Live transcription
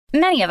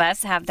Many of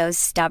us have those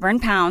stubborn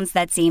pounds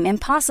that seem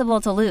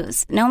impossible to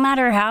lose, no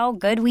matter how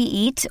good we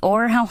eat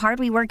or how hard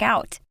we work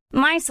out.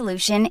 My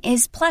solution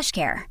is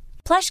PlushCare.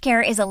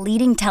 PlushCare is a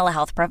leading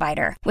telehealth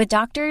provider with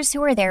doctors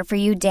who are there for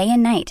you day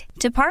and night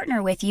to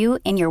partner with you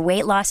in your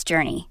weight loss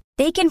journey.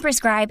 They can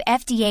prescribe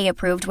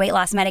FDA-approved weight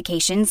loss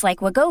medications like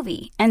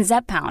Wegovy and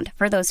Zepbound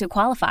for those who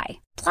qualify.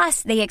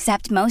 Plus, they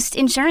accept most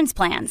insurance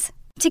plans.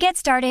 To get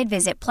started,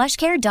 visit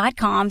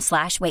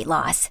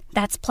plushcare.com/weightloss.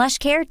 That's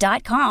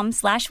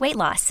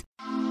plushcare.com/weightloss.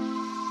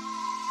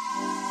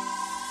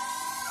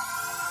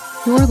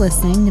 You're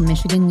listening to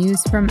Michigan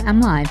News from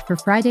MLive for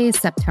Friday,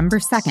 September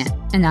 2nd,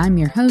 and I'm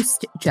your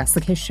host,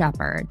 Jessica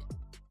Shepard.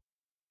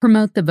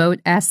 Promote the Vote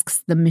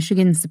asks the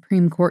Michigan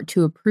Supreme Court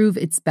to approve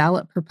its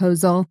ballot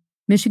proposal.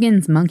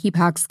 Michigan's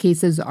monkeypox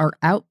cases are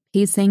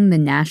outpacing the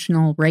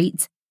national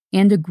rate,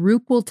 and a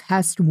group will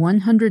test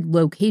 100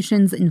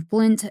 locations in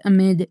Flint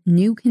amid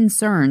new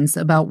concerns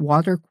about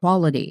water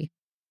quality.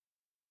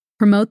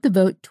 Promote the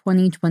Vote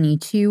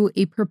 2022,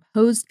 a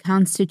proposed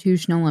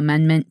constitutional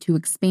amendment to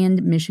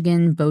expand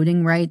Michigan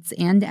voting rights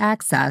and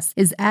access,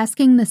 is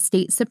asking the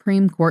state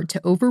Supreme Court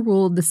to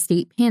overrule the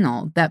state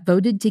panel that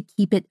voted to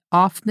keep it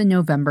off the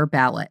November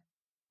ballot.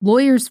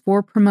 Lawyers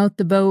for Promote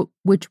the Vote,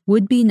 which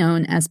would be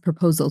known as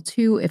Proposal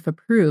 2 if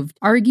approved,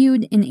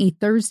 argued in a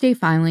Thursday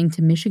filing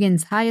to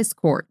Michigan's highest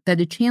court that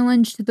a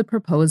challenge to the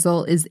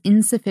proposal is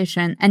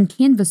insufficient and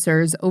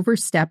canvassers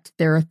overstepped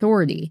their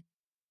authority.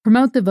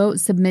 Promote the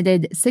Vote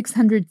submitted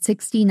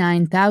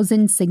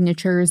 669,000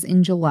 signatures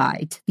in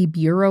July to the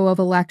Bureau of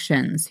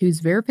Elections,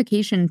 whose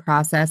verification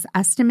process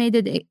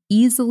estimated it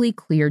easily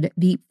cleared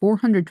the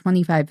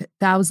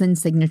 425,000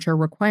 signature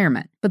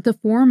requirement. But the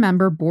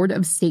 4-member Board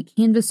of State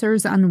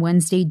Canvassers on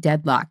Wednesday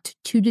deadlocked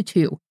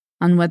 2-2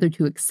 on whether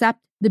to accept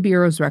the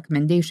Bureau's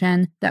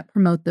recommendation that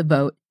Promote the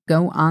Vote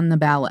go on the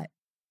ballot.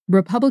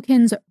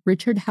 Republicans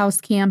Richard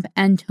Hauskamp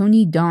and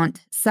Tony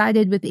Daunt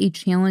sided with a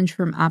challenge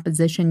from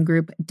opposition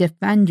group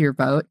Defend Your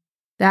Vote.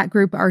 That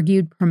group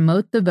argued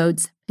Promote the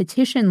Vote's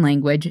petition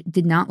language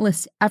did not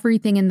list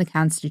everything in the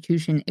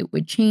Constitution it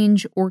would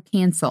change or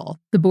cancel.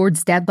 The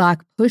board's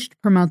deadlock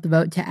pushed Promote the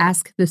Vote to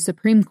ask the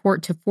Supreme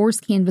Court to force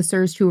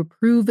canvassers to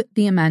approve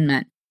the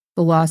amendment.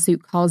 The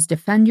lawsuit calls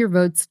Defend Your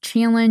Vote's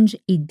challenge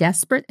a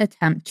desperate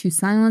attempt to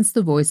silence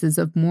the voices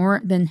of more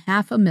than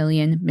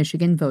 500,000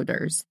 Michigan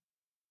voters.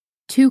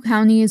 2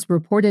 counties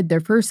reported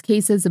their first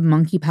cases of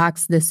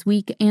monkeypox this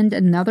week, and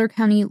another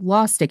county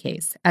lost a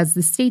case as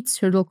the state's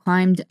total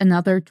climbed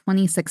another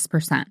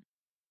 26%.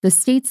 The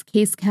state's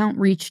case count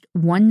reached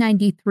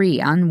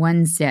 193 on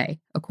Wednesday,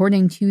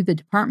 according to the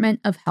Department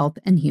of Health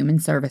and Human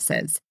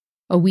Services.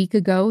 A week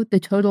ago, the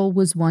total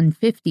was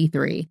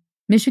 153.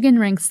 Michigan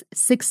ranks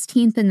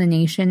 16th in the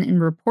nation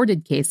in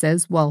reported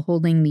cases while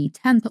holding the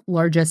 10th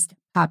largest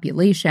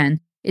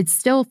population. It's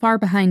still far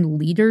behind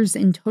leaders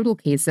in total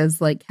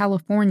cases like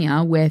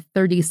California with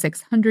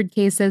 3,600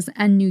 cases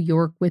and New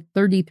York with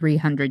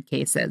 3,300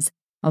 cases,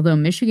 although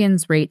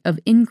Michigan's rate of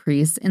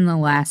increase in the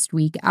last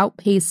week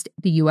outpaced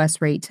the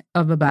U.S. rate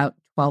of about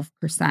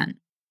 12%.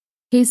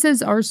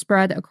 Cases are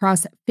spread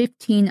across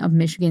 15 of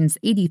Michigan's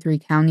 83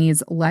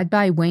 counties, led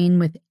by Wayne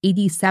with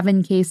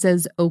 87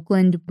 cases,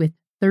 Oakland with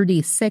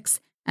 36,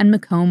 and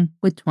Macomb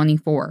with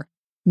 24.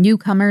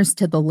 Newcomers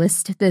to the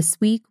list this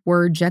week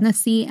were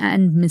Genesee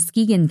and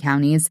Muskegon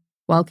counties,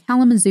 while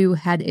Kalamazoo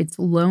had its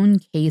lone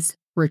case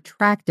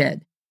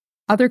retracted.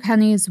 Other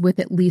counties with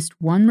at least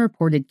one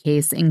reported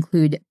case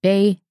include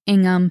Bay,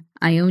 Ingham,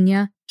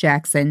 Ionia,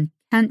 Jackson,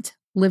 Kent,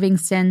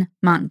 Livingston,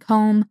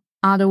 Montcalm,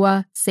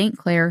 Ottawa, St.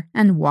 Clair,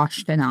 and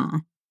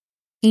Washtenaw.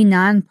 A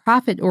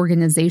nonprofit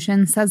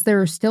organization says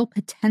there are still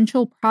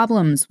potential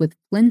problems with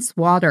Flint's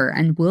water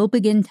and will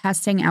begin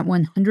testing at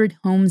 100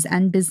 homes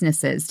and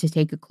businesses to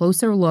take a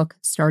closer look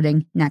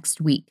starting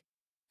next week.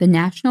 The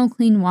National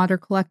Clean Water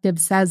Collective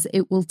says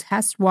it will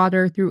test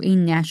water through a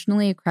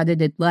nationally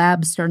accredited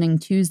lab starting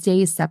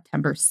Tuesday,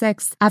 September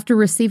 6th, after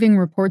receiving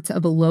reports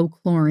of low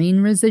chlorine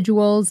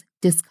residuals,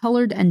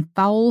 discolored and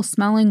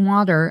foul-smelling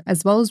water,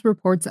 as well as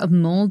reports of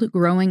mold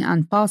growing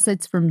on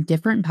faucets from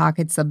different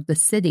pockets of the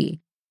city.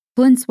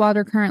 Flint's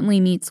water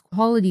currently meets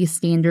quality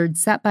standards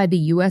set by the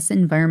U.S.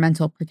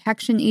 Environmental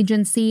Protection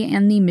Agency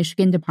and the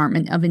Michigan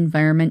Department of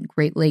Environment,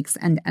 Great Lakes,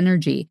 and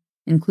Energy,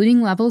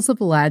 including levels of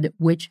lead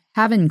which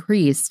have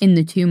increased in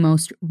the 2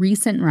 most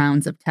recent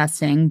rounds of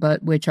testing,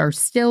 but which are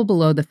still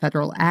below the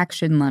federal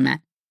action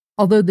limit.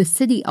 Although the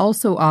city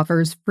also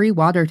offers free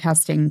water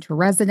testing to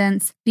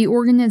residents, the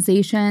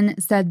organization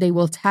said they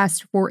will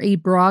test for a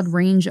broad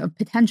range of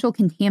potential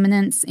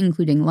contaminants,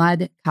 including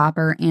lead,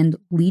 copper, and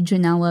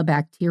Legionella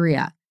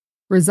bacteria.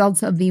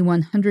 Results of the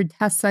 100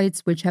 test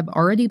sites which have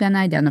already been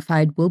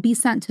identified will be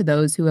sent to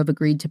those who have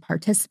agreed to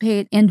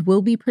participate and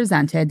will be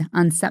presented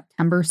on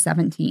September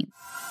 17th.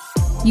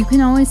 You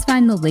can always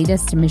find the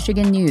latest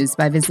Michigan news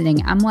by visiting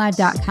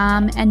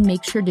mlive.com, and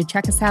make sure to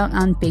check us out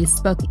on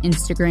Facebook,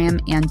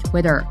 Instagram, and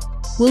Twitter.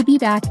 We'll be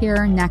back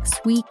here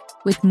next week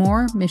with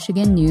more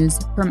Michigan news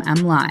from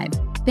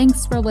MLive.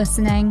 Thanks for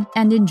listening,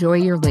 and enjoy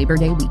your Labor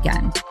Day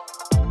weekend.